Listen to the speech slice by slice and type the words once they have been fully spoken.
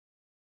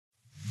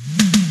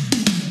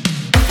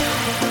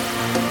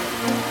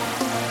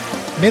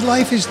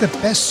Midlife is the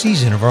best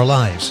season of our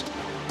lives,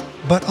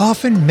 but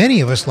often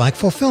many of us lack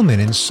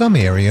fulfillment in some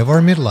area of our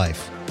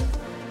midlife.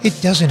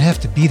 It doesn't have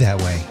to be that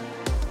way.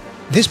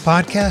 This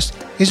podcast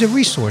is a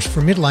resource for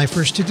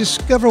midlifers to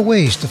discover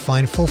ways to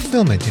find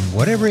fulfillment in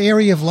whatever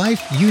area of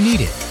life you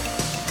need it.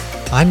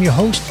 I'm your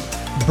host,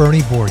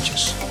 Bernie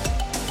Borges.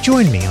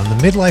 Join me on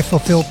the Midlife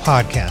Fulfilled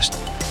podcast,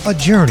 a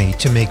journey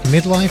to make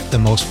midlife the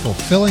most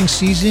fulfilling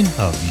season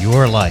of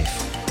your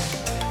life.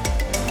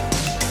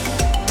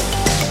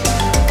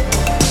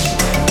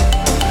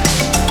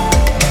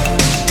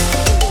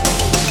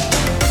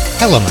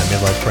 Hello, my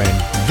midlife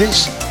friend.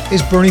 This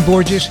is Bernie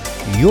Borges,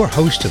 your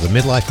host of the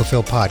Midlife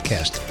Fulfilled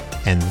podcast,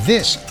 and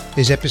this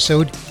is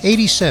episode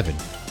 87,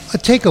 a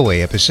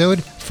takeaway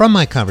episode from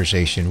my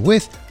conversation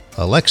with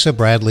Alexa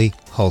Bradley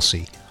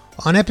Hulsey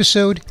on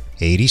episode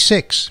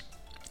 86.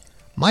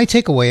 My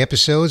takeaway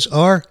episodes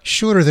are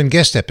shorter than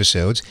guest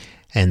episodes,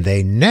 and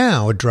they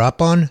now drop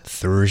on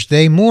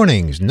Thursday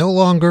mornings, no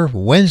longer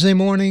Wednesday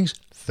mornings,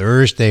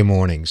 Thursday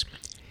mornings.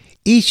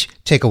 Each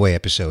takeaway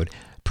episode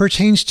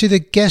pertains to the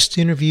guest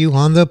interview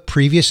on the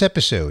previous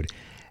episode.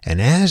 And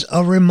as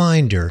a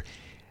reminder,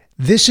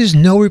 this is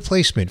no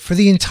replacement for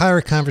the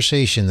entire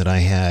conversation that I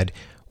had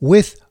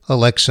with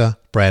Alexa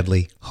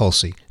Bradley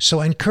Hulsey. So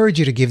I encourage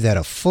you to give that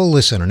a full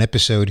listen on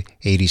episode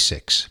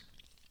 86.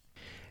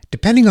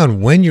 Depending on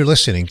when you're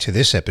listening to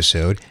this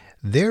episode,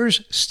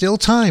 there's still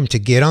time to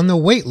get on the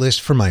wait list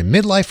for my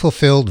Midlife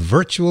Fulfilled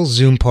virtual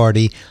Zoom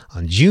party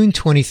on June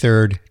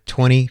 23rd,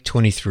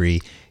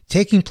 2023,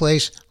 taking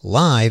place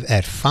live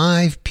at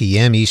 5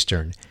 p.m.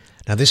 Eastern.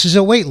 Now, this is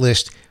a wait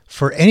list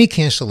for any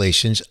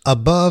cancellations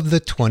above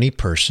the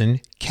 20-person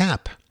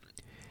cap.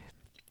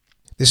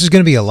 This is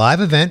going to be a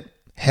live event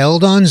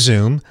held on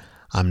Zoom.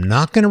 I'm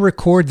not going to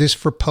record this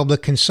for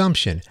public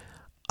consumption.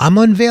 I'm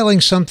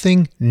unveiling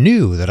something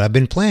new that I've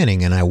been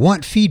planning, and I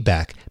want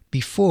feedback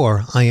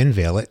before I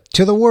unveil it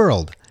to the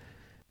world.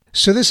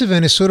 So this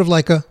event is sort of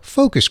like a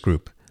focus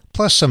group,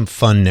 plus some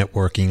fun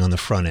networking on the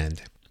front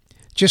end.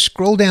 Just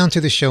scroll down to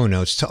the show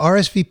notes to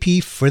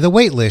RSVP for the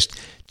waitlist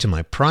to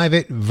my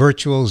private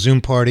virtual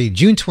Zoom party,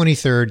 June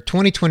 23rd,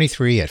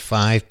 2023 at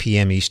 5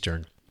 p.m.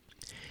 Eastern.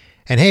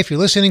 And hey, if you're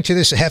listening to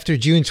this after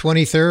June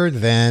 23rd,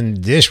 then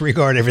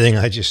disregard everything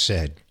I just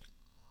said.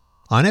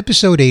 On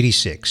episode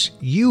 86,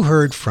 you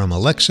heard from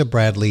Alexa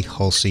Bradley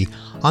Hulsey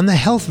on the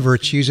health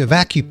virtues of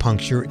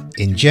acupuncture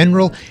in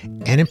general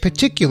and in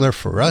particular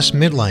for us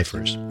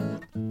midlifers.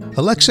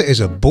 Alexa is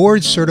a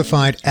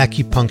board-certified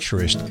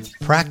acupuncturist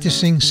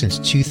practicing since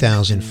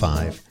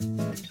 2005.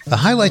 The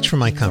highlights from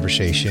my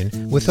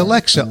conversation with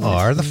Alexa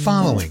are the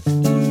following.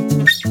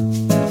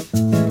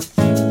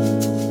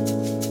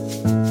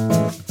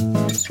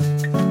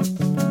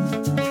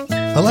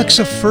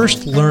 Alexa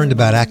first learned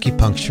about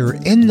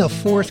acupuncture in the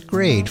 4th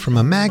grade from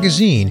a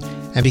magazine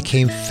and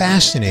became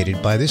fascinated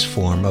by this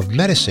form of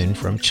medicine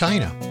from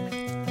China.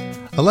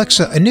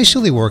 Alexa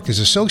initially worked as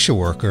a social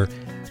worker,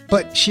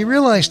 but she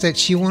realized that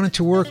she wanted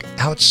to work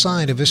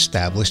outside of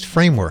established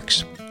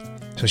frameworks.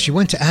 So she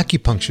went to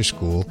acupuncture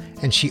school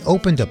and she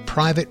opened a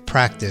private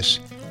practice,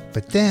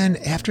 but then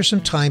after some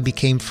time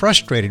became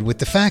frustrated with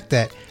the fact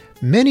that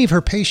many of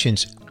her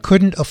patients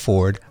couldn't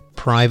afford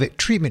private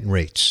treatment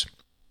rates.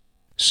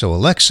 So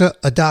Alexa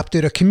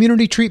adopted a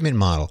community treatment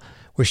model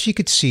where she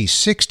could see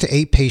 6 to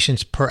 8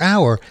 patients per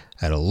hour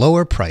at a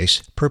lower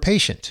price per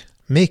patient,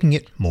 making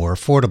it more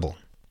affordable.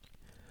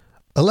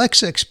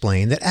 Alexa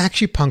explained that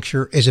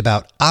acupuncture is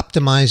about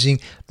optimizing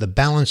the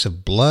balance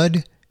of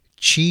blood,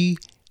 qi,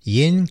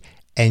 yin,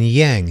 and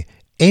yang,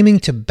 aiming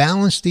to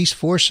balance these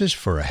forces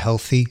for a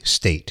healthy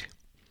state.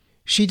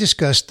 She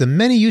discussed the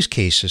many use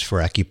cases for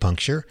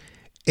acupuncture,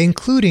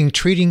 including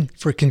treating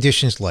for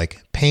conditions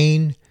like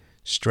pain,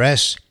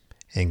 stress,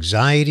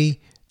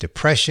 anxiety,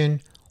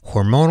 depression,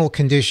 hormonal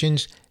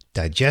conditions,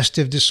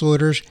 digestive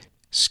disorders,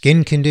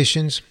 skin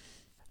conditions,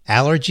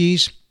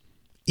 allergies,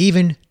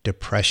 even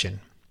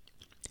depression.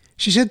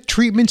 She said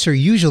treatments are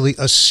usually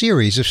a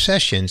series of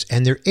sessions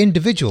and they're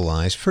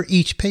individualized for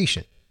each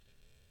patient.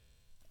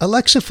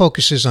 Alexa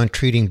focuses on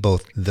treating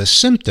both the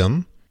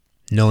symptom,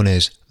 known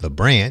as the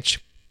branch,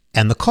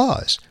 and the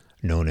cause,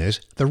 known as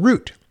the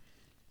root.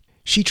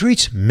 She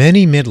treats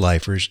many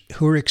midlifers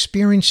who are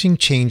experiencing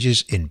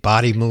changes in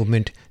body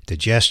movement,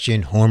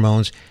 digestion,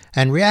 hormones,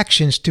 and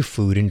reactions to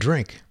food and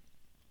drink.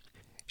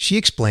 She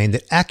explained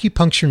that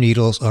acupuncture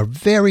needles are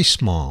very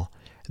small,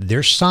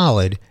 they're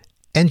solid,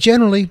 and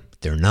generally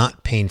they're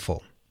not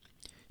painful.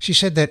 She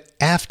said that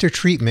after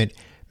treatment,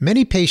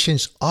 many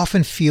patients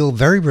often feel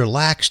very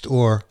relaxed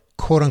or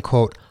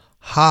quote-unquote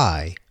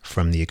high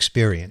from the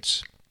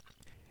experience.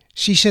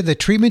 She said that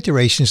treatment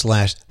durations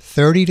last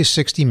 30 to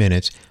 60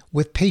 minutes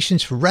with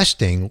patients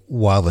resting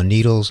while the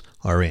needles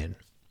are in.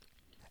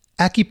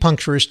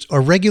 Acupuncturists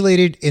are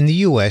regulated in the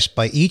U.S.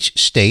 by each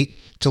state.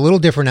 It's a little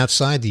different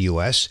outside the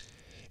U.S.,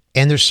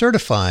 and they're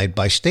certified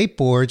by state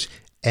boards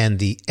and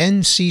the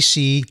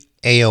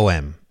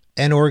NCCAOM,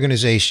 an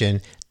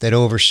organization that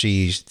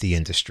oversees the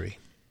industry.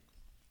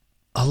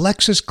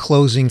 Alexa's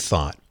closing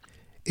thought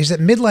is that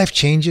midlife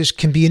changes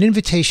can be an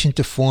invitation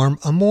to form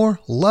a more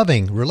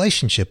loving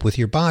relationship with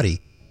your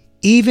body,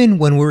 even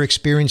when we're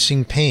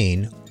experiencing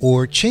pain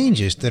or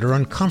changes that are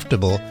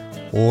uncomfortable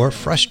or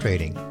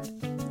frustrating.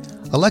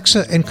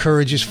 Alexa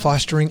encourages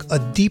fostering a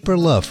deeper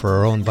love for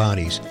our own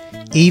bodies,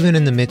 even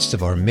in the midst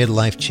of our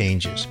midlife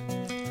changes.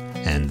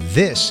 And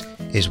this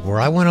is where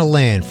I want to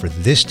land for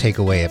this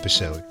takeaway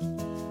episode.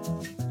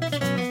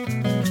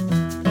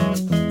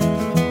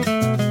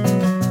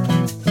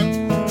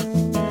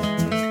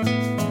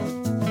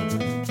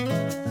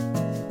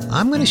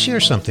 I'm going to share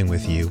something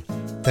with you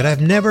that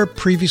I've never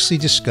previously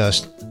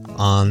discussed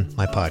on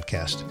my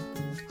podcast.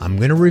 I'm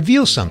going to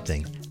reveal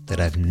something that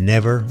I've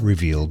never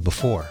revealed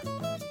before.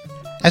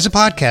 As a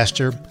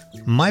podcaster,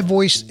 my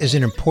voice is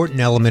an important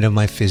element of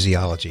my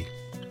physiology.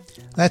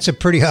 That's a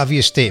pretty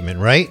obvious statement,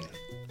 right?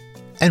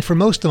 And for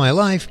most of my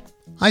life,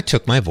 I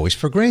took my voice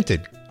for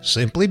granted,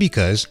 simply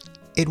because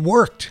it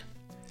worked.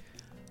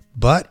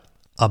 But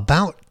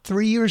about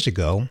 3 years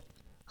ago,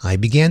 I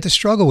began to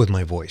struggle with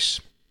my voice.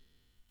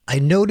 I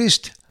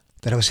noticed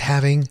that I was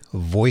having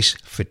voice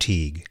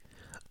fatigue.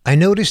 I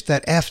noticed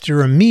that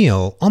after a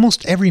meal,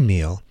 almost every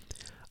meal,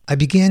 I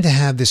began to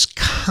have this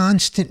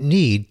constant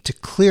need to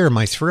clear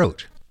my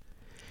throat.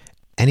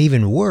 And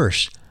even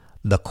worse,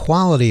 the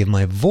quality of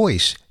my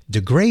voice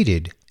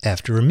degraded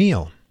after a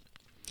meal.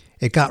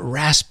 It got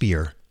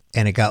raspier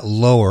and it got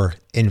lower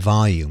in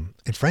volume.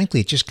 And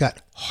frankly, it just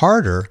got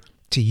harder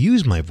to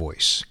use my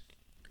voice.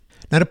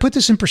 Now, to put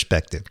this in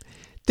perspective,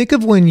 think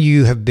of when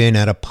you have been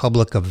at a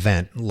public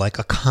event like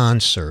a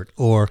concert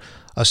or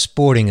a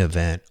sporting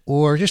event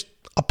or just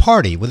a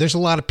party where there's a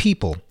lot of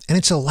people and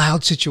it's a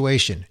loud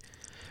situation.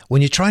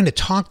 When you're trying to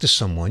talk to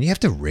someone, you have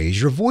to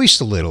raise your voice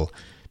a little,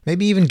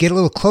 maybe even get a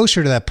little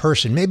closer to that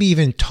person, maybe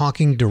even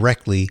talking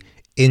directly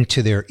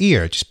into their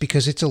ear just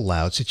because it's a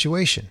loud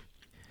situation.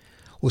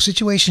 Well,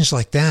 situations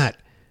like that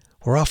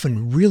were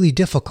often really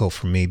difficult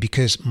for me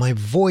because my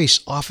voice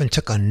often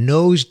took a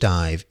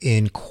nosedive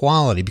in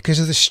quality because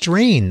of the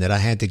strain that I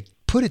had to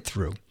put it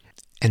through.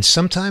 And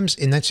sometimes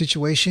in that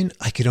situation,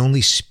 I could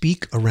only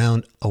speak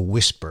around a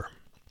whisper.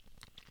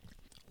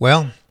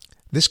 Well,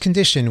 this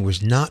condition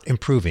was not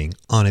improving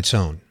on its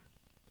own.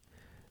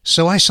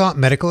 So I sought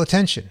medical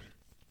attention.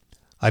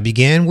 I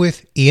began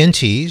with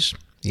ENTs.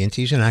 ENT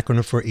is an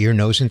acronym for ear,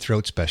 nose, and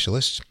throat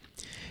specialists,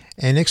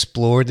 and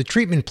explored the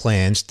treatment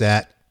plans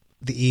that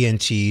the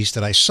ENTs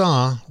that I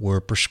saw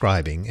were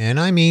prescribing. And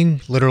I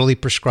mean literally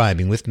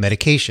prescribing with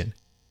medication.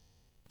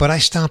 But I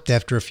stopped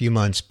after a few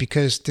months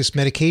because this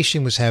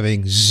medication was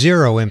having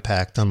zero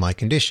impact on my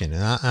condition.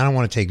 And I don't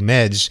want to take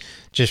meds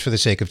just for the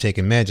sake of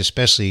taking meds,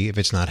 especially if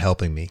it's not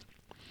helping me.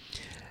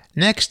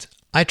 Next,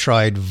 I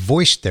tried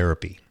voice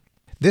therapy.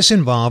 This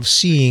involves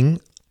seeing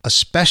a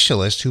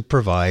specialist who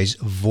provides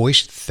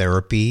voice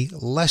therapy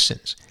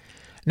lessons.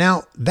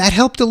 Now, that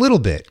helped a little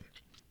bit,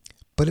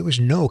 but it was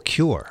no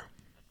cure.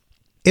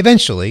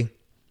 Eventually,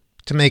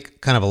 to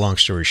make kind of a long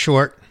story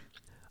short,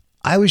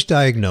 I was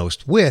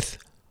diagnosed with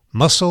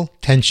muscle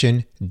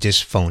tension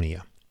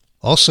dysphonia,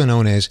 also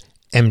known as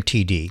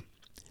MTD.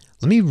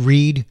 Let me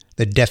read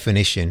the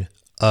definition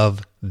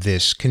of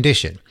this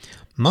condition.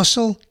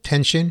 Muscle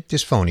tension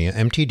dysphonia,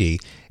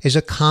 MTD, is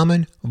a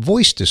common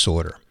voice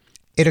disorder.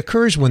 It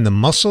occurs when the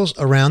muscles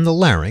around the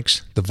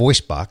larynx, the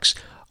voice box,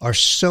 are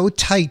so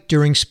tight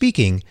during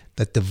speaking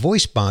that the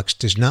voice box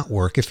does not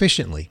work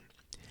efficiently.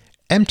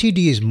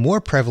 MTD is more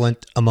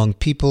prevalent among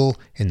people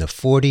in the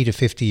 40 to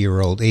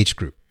 50-year-old age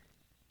group.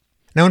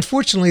 Now,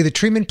 unfortunately, the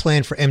treatment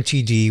plan for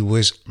MTD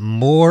was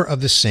more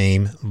of the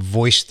same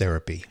voice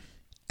therapy.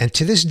 And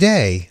to this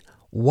day,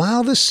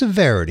 while the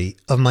severity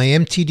of my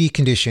MTD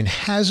condition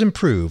has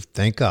improved,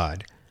 thank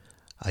God,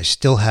 I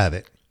still have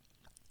it.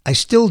 I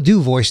still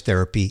do voice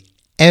therapy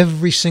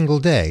every single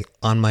day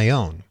on my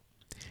own.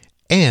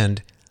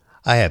 And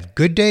I have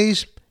good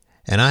days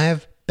and I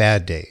have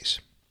bad days.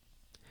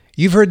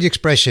 You've heard the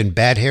expression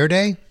bad hair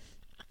day?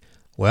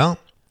 Well,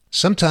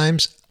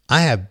 sometimes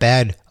I have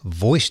bad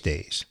voice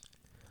days.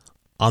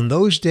 On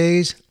those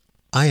days,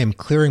 I am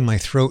clearing my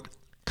throat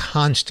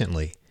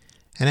constantly,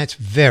 and that's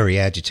very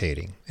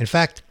agitating. In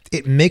fact,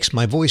 it makes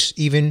my voice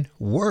even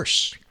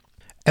worse.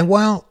 And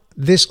while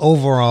this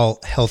overall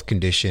health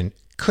condition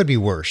could be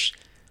worse,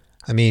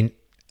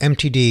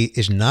 MTD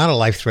is not a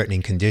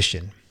life-threatening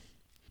condition,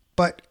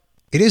 but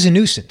it is a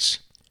nuisance.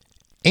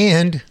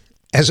 And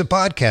as a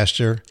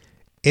podcaster,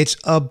 it's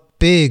a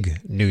big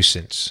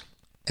nuisance,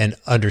 an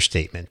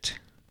understatement.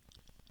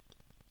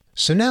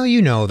 So now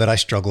you know that I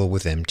struggle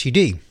with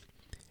MTD.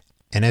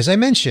 And as I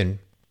mentioned,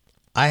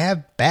 I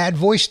have bad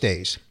voice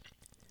days.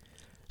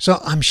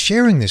 So I'm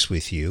sharing this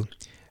with you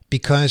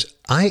because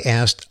I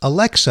asked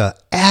Alexa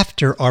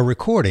after our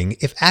recording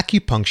if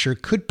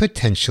acupuncture could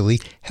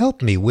potentially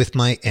help me with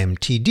my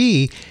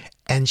MTD,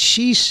 and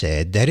she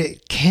said that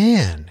it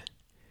can.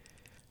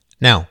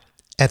 Now,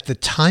 at the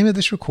time of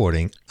this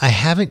recording, I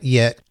haven't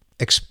yet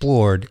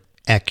explored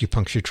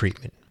acupuncture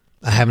treatment.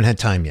 I haven't had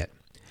time yet,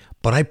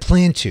 but I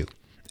plan to.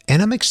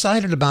 And I'm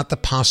excited about the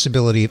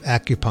possibility of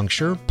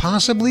acupuncture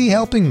possibly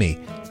helping me.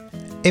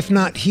 if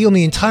not heal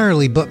me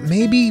entirely, but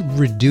maybe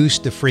reduce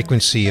the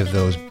frequency of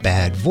those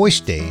bad voice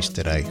days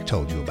that I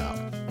told you about.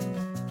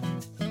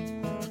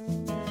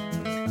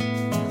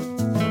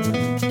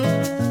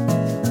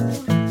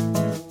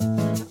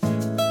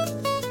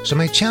 So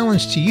my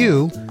challenge to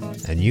you,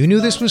 and you knew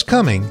this was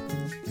coming,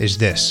 is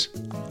this.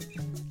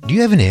 Do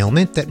you have an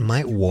ailment that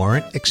might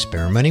warrant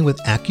experimenting with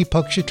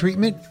acupuncture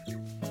treatment?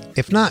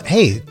 If not,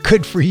 hey,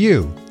 good for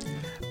you.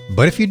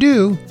 But if you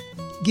do,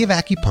 give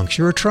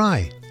acupuncture a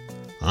try.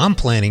 I'm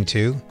planning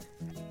to,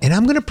 and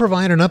I'm going to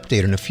provide an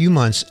update in a few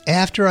months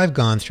after I've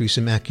gone through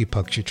some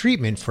acupuncture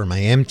treatment for my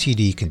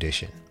MTD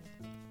condition.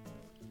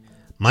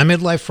 My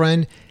midlife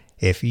friend,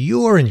 if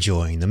you're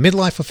enjoying the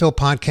Midlife Fulfilled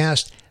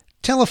podcast,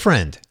 tell a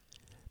friend.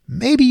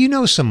 Maybe you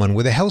know someone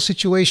with a health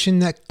situation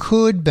that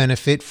could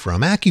benefit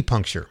from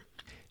acupuncture.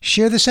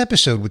 Share this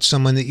episode with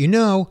someone that you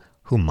know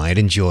who might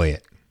enjoy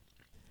it.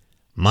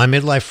 My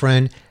midlife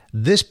friend,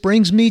 this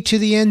brings me to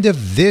the end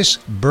of this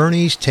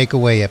Bernie's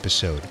Takeaway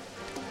episode.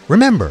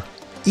 Remember,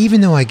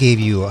 even though I gave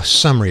you a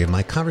summary of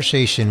my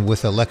conversation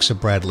with Alexa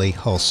Bradley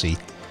Halsey,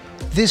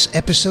 this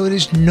episode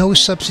is no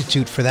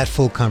substitute for that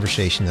full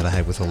conversation that I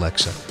had with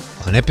Alexa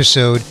on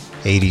episode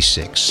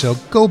 86. So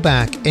go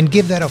back and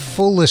give that a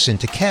full listen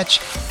to catch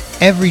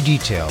every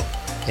detail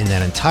in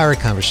that entire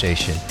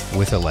conversation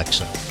with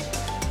Alexa.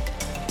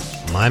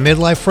 My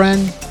midlife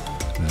friend,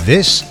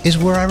 this is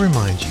where I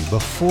remind you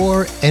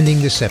before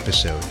ending this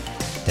episode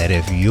that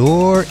if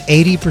you're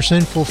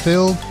 80%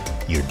 fulfilled,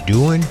 you're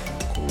doing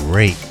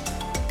great.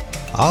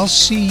 I'll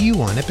see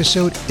you on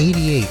episode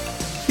 88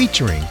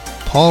 featuring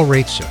Paul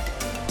Raitzer,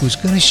 who's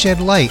going to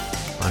shed light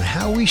on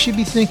how we should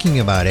be thinking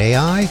about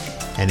AI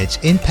and its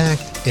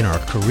impact in our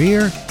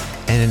career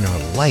and in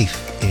our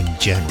life in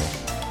general.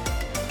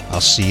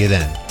 I'll see you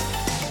then.